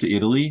trip to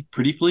Italy,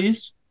 pretty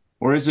please?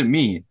 Or is it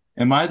me?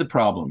 Am I the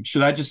problem?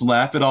 Should I just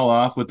laugh it all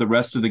off with the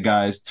rest of the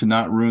guys to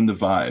not ruin the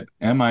vibe?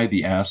 Am I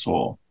the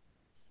asshole?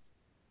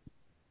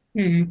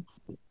 Hmm.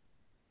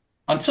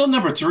 Until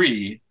number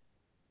 3,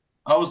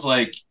 I was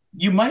like,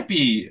 you might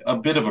be a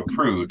bit of a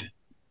prude.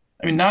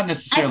 I mean, not I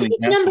necessarily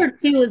think an asshole. number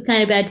 2 was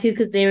kind of bad too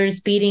because they were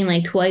speeding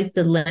like twice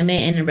the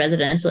limit in a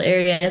residential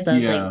area. So I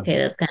was like, Yeah. okay,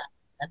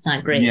 that's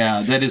not great.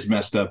 Yeah, that is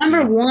messed up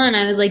Number too. 1,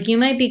 I was like, you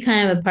might be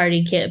kind of a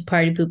party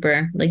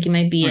pooper. Like you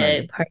might be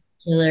Right. a party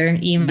killer.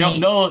 You No, might.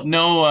 no,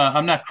 no.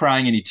 I'm not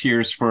crying any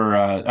tears for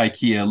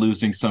IKEA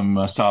losing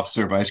some soft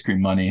serve ice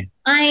cream money.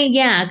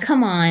 Yeah,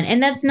 come on.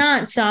 And that's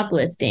not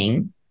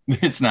shoplifting.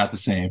 It's not the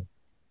same.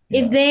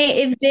 If Yeah,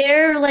 if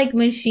their like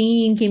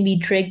machine can be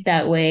tricked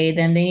that way,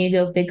 then they need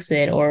to go fix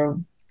it or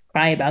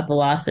cry about the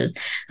losses.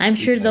 I'm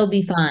sure they'll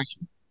exactly. be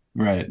fine.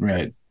 Right,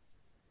 right. With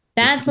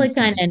That's like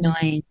kind of consent.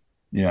 annoying.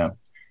 Yeah.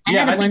 I Yeah,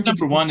 had I one think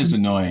number one is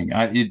situation, annoying.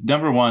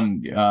 Number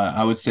one,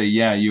 I would say,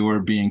 yeah, you were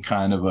being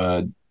kind of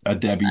a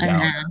Debbie an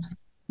Downer. ass.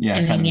 Yeah,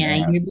 I kind mean, of an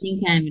yeah, you're ass.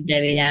 being kind of a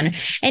Debbie Downer.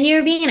 And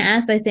you're being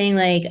asked by saying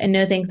like,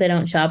 no thanks, I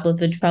don't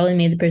shoplift, which probably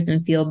made the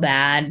person feel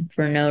bad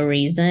for no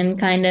reason,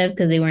 kind of,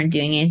 because they weren't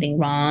doing anything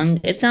wrong.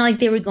 It's not like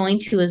they were going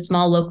to a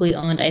small locally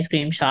owned ice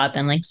cream shop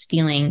and like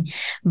stealing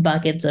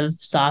buckets of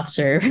soft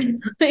serve.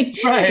 like,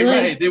 Right, like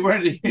right. They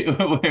weren't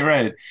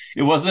right.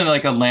 It wasn't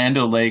like a Land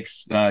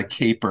O'Lakes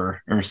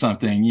caper or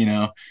something, you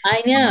know.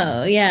 I Um,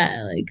 know.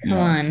 Yeah. Like, come yeah.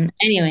 on.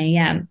 Anyway,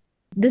 yeah.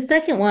 The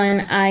second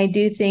one, I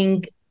do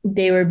think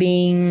they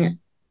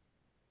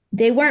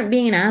weren't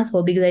being an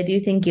asshole because I do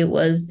think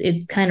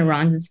it's kind of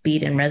wrong to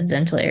speed in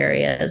residential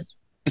areas.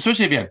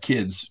 Especially if you have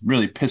kids,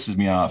 really pisses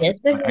me off. I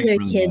Especially get their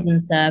really kids mad.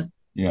 and stuff.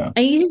 Yeah.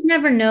 And you just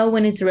never know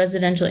when it's a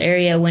residential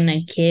area when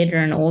a kid or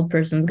an old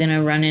person's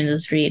gonna run into the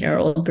street or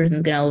old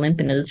person's gonna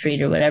limp into the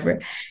street or whatever.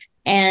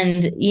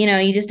 And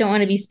you just don't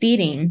want to be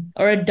speeding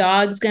or a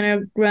dog's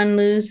gonna run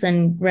loose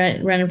and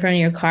run in front of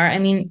your car. I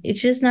mean,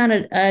 it's just not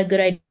a good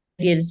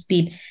idea to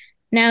speed.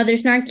 Now, their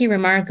snarky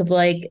remark of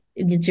like,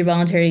 it's your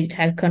voluntary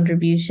tax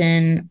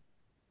contribution,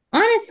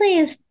 honestly,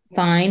 is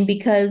fine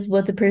because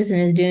what the person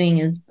is doing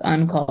is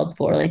uncalled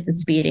for, like the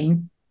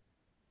speeding.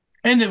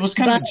 And it was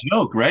kind of But a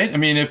joke, right? I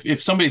mean,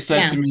 if somebody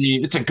said yeah, to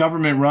me, it's a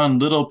government run,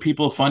 little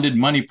people funded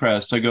money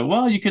press, I go,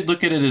 well, you could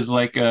look at it as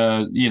like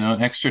an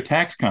extra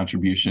tax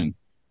contribution.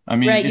 I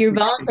mean, right, your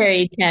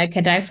voluntary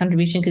tax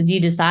contribution because you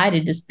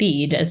decided to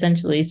speed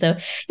essentially. So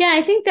yeah,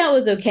 I think that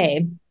was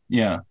okay.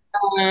 yeah.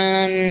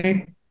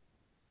 Um,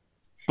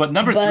 But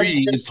number but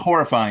three is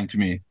horrifying to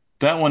me.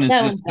 That one is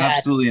that was just bad.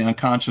 absolutely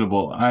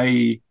unconscionable.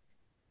 I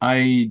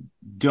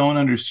don't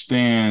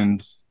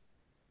understand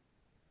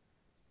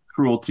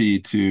cruelty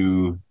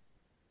to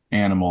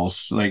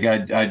animals. Like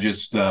I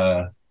just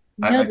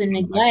No, I the can't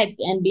like neglect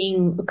and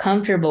being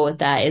comfortable with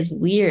that is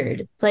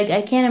weird. It's like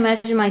I can't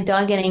imagine my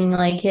dog getting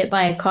like hit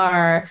by a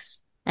car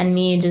and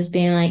me just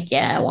being like,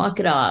 yeah, walk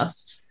it off.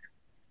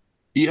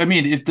 I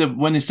mean, if the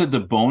when they said the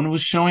bone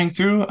was showing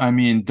through, I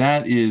mean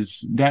that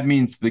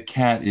means the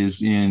cat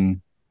is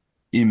in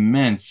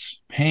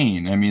immense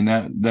pain. I mean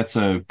that's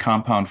a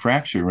compound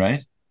fracture,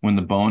 right? When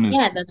the bone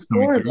Yeah, is that's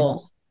coming through.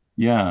 horrible.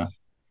 Yeah.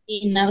 I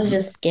mean, that was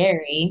just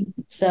scary.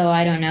 So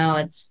I don't know.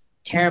 It's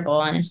terrible,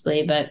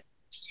 honestly, but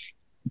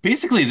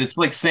Basically, it's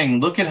like saying,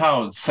 look at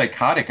how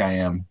psychotic I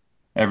am,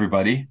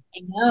 everybody. I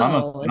I'm a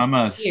know it's I'm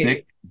a weird.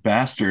 sick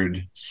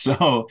bastard.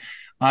 So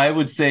I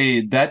would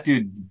say that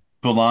dude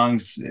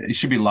he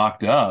should be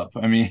locked up.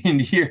 I mean,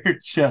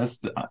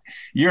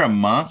 you're a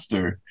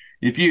monster.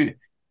 If you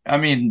I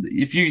mean,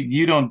 if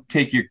you don't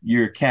take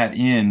your cat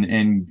in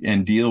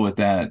and deal with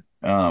that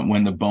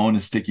when the bone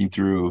is sticking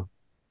through,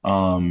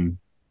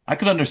 I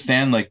could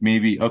understand like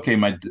maybe okay,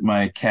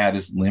 my cat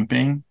is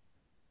limping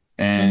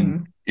and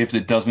Hmm. if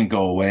it doesn't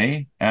go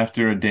away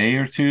after a day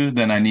or two,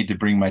 then I need to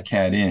bring my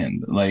cat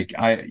in. Like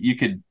you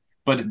could,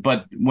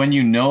 but when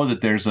you know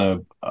that there's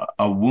a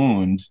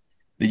wound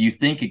that you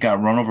think it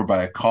got run over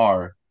by a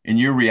car, and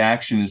your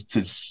reaction is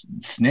to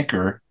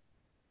snicker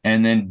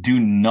and then do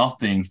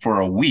nothing for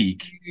a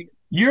week,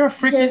 you're a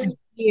freaking Just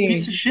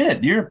piece of weird.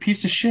 shit. You're a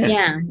piece of shit.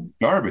 Yeah.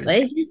 But Garbage.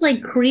 it's just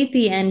like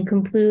creepy and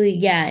completely,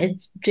 yeah,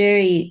 it's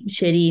very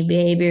shitty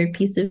behavior,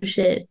 piece of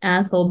shit,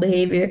 asshole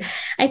behavior.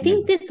 I Yeah.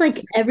 think it's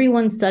like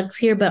everyone sucks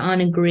here, but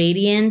on a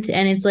gradient.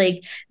 And it's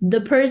like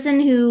the person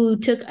who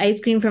took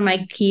ice cream from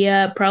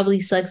IKEA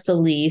probably sucks the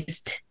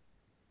least.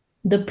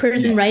 The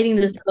Yeah. person writing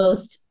this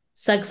post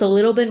sucks a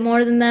little bit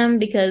more than them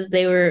because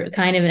they were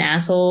kind of an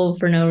asshole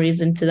for no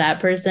reason to that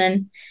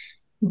person.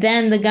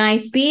 Then the guy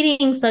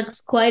speeding sucks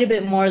quite a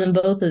bit more than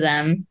both of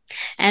them.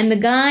 And the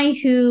guy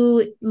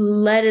who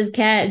let his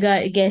cat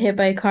get hit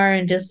by a car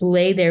and just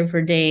lay there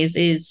for days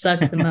is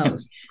sucks the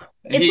most.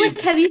 It's like,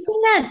 He's have you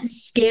seen that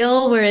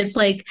scale where it's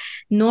like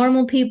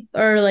normal people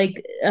or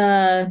like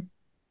the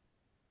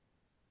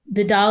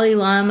Dalai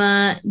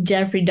Lama,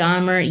 Jeffrey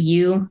Dahmer,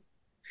 you?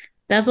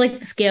 That's like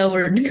the scale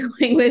we're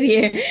going with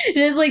here.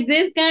 It's like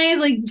this guy is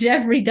like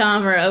Jeffrey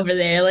Dahmer over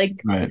there.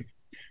 Like, right.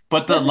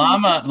 But the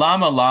what the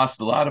llama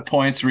lost a lot of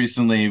points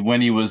recently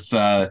when he was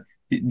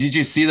did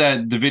you see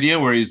the video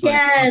where he's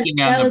like yes, sucking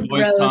on that the was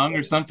boy's gross. tongue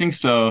or something?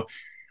 So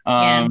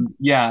Yeah.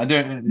 yeah,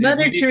 there we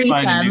Mother need to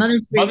find a Teresa, new Mother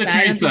Mother Teresa.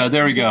 I don't think Teresa.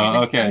 There we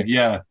go. Okay, it's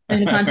yeah. All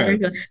kind of right.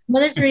 controversial.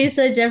 Mother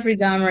Teresa, Jeffrey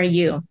Dahmer,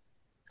 you.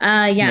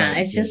 Yeah, Yeah,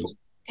 it's just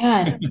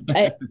God.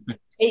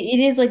 It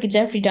is like a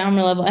Jeffrey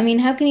Dahmer level. I mean,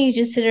 how can you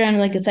just sit around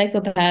like a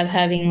psychopath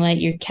having let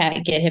your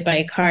cat get hit by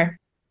a car?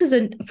 This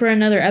is for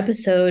another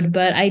episode,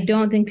 but I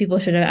don't think people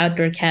should have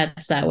outdoor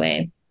cats that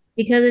way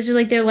because it's just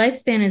like their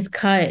lifespan is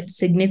cut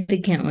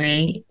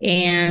significantly,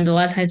 and a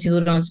lot of times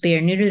people don't spay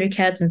or neuter their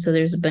cats, and so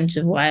there's a bunch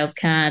of wild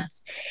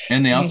cats,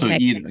 and they and your also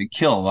cat,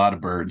 kill a lot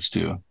of birds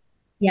too.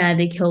 yeah,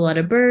 they kill a lot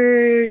of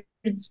birds,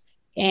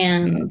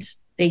 and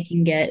they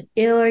can get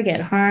ill or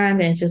get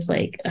harmed, and it's just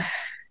like, ugh.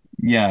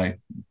 Yeah,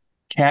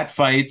 cat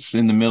fights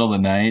in the middle of the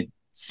night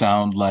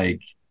sound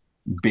like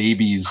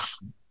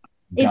babies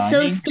It's so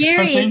dying or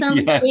scary. It something. sounds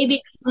like Yeah. a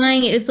baby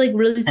crying. It's like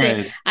really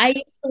scary. Right. I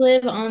used to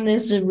live on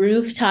this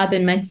rooftop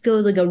in Mexico. It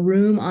was like a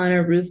room on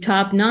a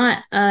rooftop,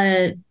 not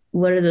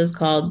what are those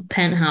called?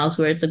 Penthouse,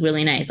 where it's like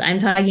really nice. I'm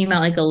talking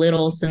about like a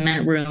little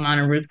cement room on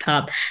a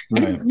rooftop,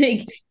 Right.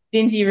 like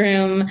dingy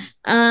room.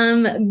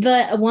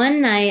 But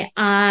one night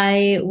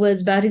I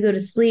was about to go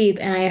to sleep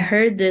and I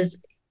heard this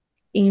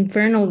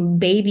infernal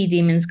baby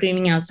demon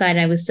screaming outside.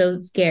 I was so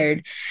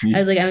scared. I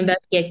was like, I'm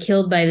about to get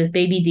killed by this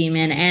baby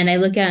demon. And I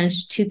look out and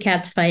it's two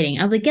cats fighting.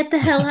 I was like, get the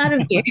hell out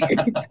of here.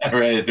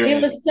 Right.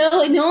 It was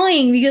so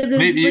annoying because it's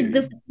Maybe like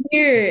the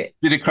fear.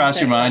 did it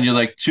cross your mind? You're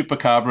like,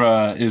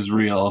 chupacabra is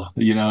real,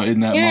 in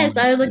that Yes, moment.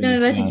 I was like,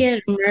 I'm about to Yeah.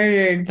 get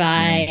murdered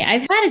by. Yeah.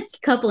 I've had a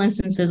couple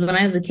instances. When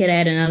I was a kid, I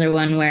had another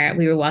one where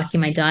we were walking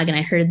my dog and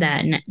I heard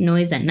that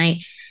noise at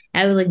night.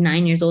 I was like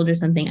 9 years old or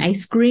something. I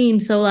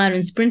screamed so loud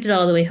and sprinted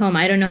all the way home.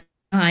 I don't know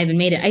how I even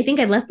made it. I think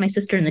I left my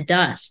sister in the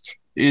dust.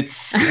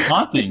 It's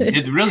haunting.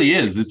 It really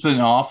is. It's an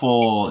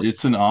awful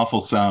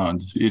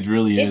sound. It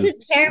really is.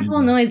 It's a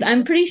terrible noise.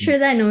 I'm pretty sure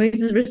that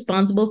noise is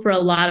responsible for a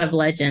lot of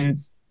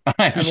legends.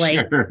 I'm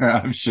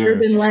sure.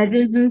 Urban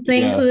legends and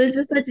things. Yeah. So it's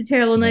just such a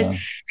terrible noise. Yeah.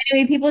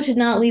 Anyway, people should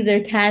not leave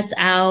their cats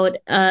out.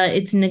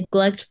 It's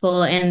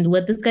neglectful, and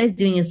what this guy's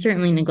doing is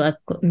certainly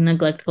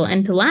neglectful.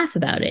 And to laugh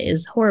about it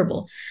is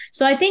horrible.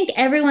 So I think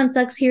everyone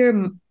sucks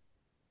here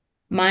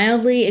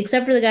mildly,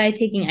 except for the guy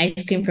taking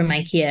ice cream from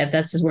IKEA, if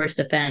that's his worst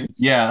offense.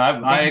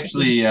 Yeah, I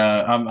actually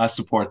I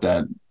support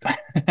that.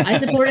 I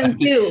support him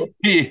too.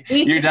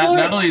 You're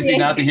not only is he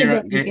not the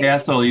hero,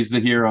 asshole, he's the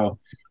hero.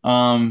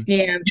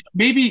 Yeah.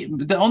 Maybe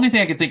the only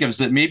thing I can think of is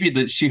that maybe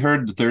that she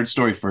heard the third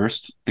story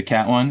first, the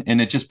cat one,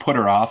 and it just put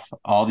her off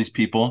all these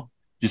people.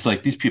 Just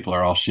like, these people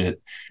are all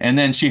shit. And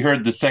then she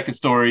heard the second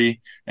story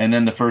and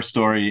then the first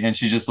story, and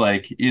she just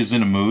like is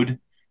in a mood.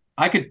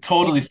 I could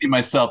totally see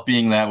myself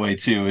being that way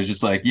too. It's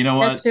just like, you know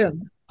what? That's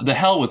true. The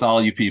hell with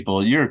all you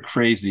people. You're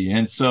crazy.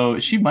 And so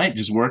she might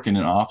just work in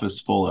an office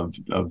full of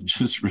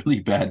just really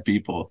bad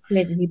people.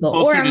 Crazy people.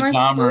 Closer to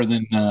Dahmer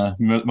than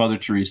Mother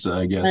Teresa,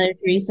 I guess. Mother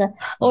Teresa.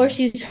 Or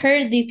she's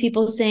heard these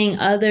people saying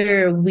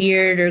other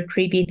weird or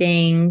creepy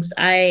things.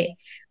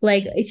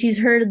 She's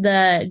heard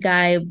the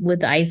guy with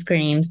the ice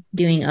creams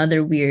doing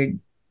other weird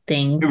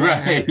things.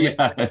 Right. Yeah,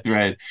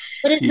 right.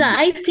 But it's the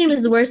ice cream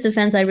is the worst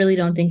offense. I really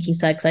don't think he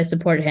sucks. I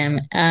support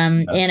him.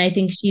 And I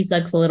think she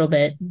sucks a little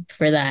bit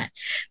for that.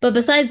 But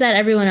besides that,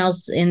 everyone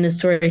else in the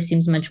story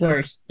seems much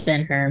worse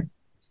than her.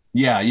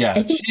 Yeah.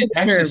 I think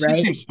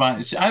She seems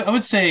fine. I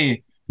would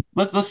say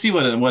let's see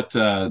what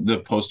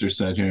the poster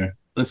said here.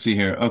 Let's see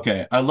here.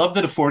 Okay. I love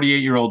that a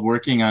 48-year-old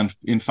working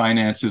in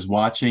finance is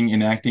watching,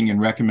 enacting, and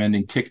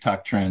recommending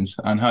TikTok trends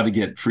on how to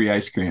get free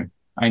ice cream.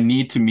 I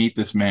need to meet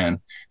this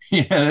man.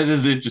 Yeah, that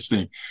is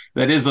interesting.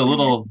 That is a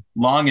little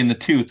long in the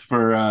tooth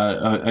for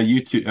a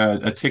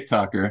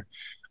TikToker.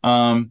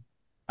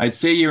 I'd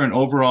say you're an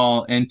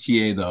overall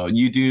NTA though.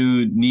 You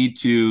do need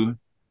to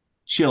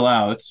chill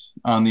out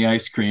on the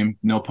ice cream,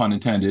 no pun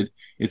intended.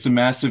 It's a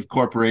massive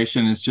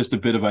corporation. It's just a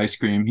bit of ice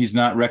cream. He's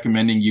not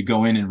recommending you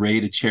go in and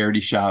raid a charity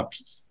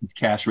shop's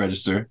cash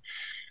register.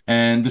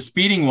 And the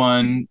speeding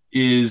one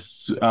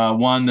is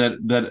one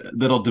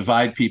that'll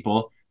divide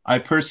people. I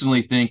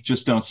personally think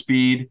just don't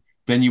speed.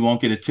 Then you won't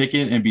get a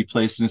ticket and be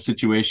placed in a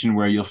situation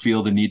where you'll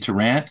feel the need to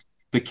rant.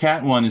 The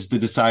cat one is the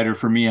decider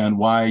for me on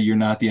why you're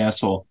not the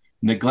asshole.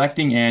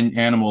 Neglecting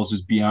animals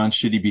is beyond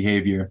shitty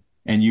behavior,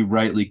 and you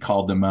rightly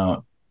called them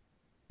out.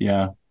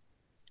 Yeah.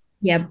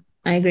 Yep,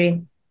 I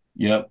agree.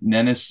 Yep.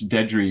 Nennis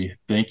Dedry,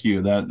 thank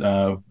you.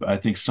 That I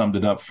think summed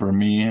it up for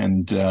me.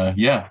 And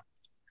yeah.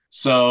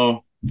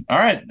 So, all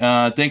right.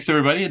 Thanks,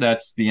 everybody.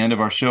 That's the end of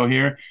our show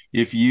here.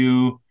 If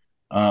you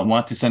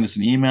want to send us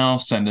an email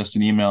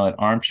at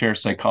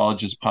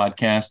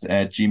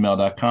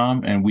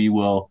armchairpsychologistpodcast@gmail.com, and we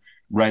will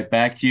write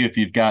back to you if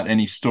you've got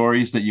any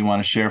stories that you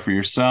want to share for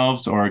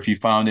yourselves, or if you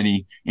found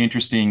any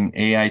interesting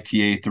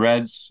AITA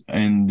threads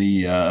in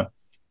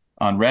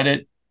on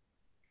Reddit.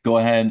 Go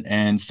ahead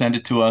and send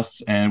it to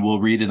us, and we'll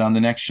read it on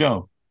the next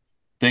show.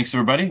 Thanks,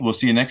 everybody. We'll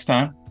see you next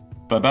time.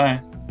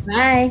 Bye-bye.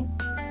 Bye.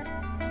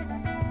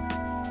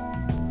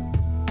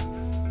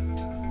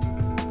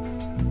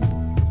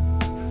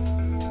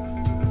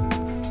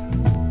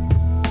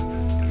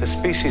 The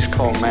species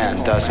called man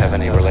does have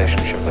any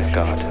relationship with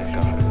God.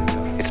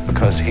 It's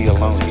because he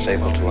alone is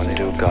able to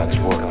undo God's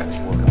work.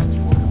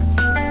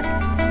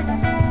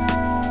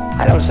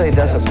 I don't say he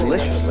does it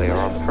maliciously or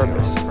on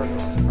purpose.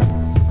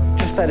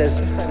 Just that as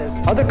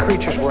other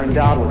creatures were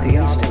endowed with the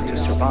instinct to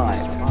survive,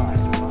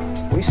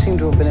 we seem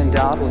to have been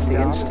endowed with the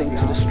instinct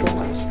to destroy.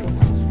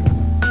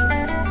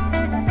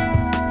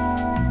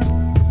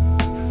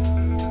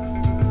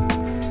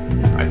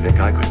 I think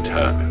I could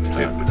turn and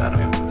live with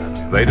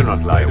animals. They do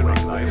not lie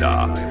awake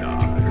dark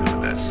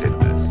in their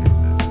sinners.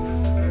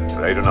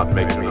 They do not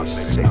make me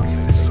sick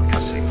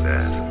discussing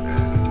their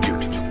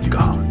duty to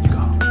God.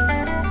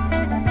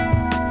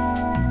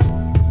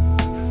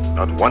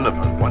 Not one of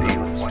them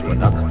yields to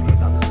another,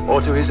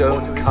 or to his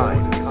own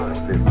kind.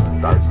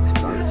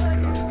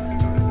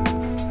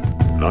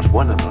 Not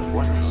one of them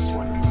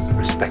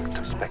respects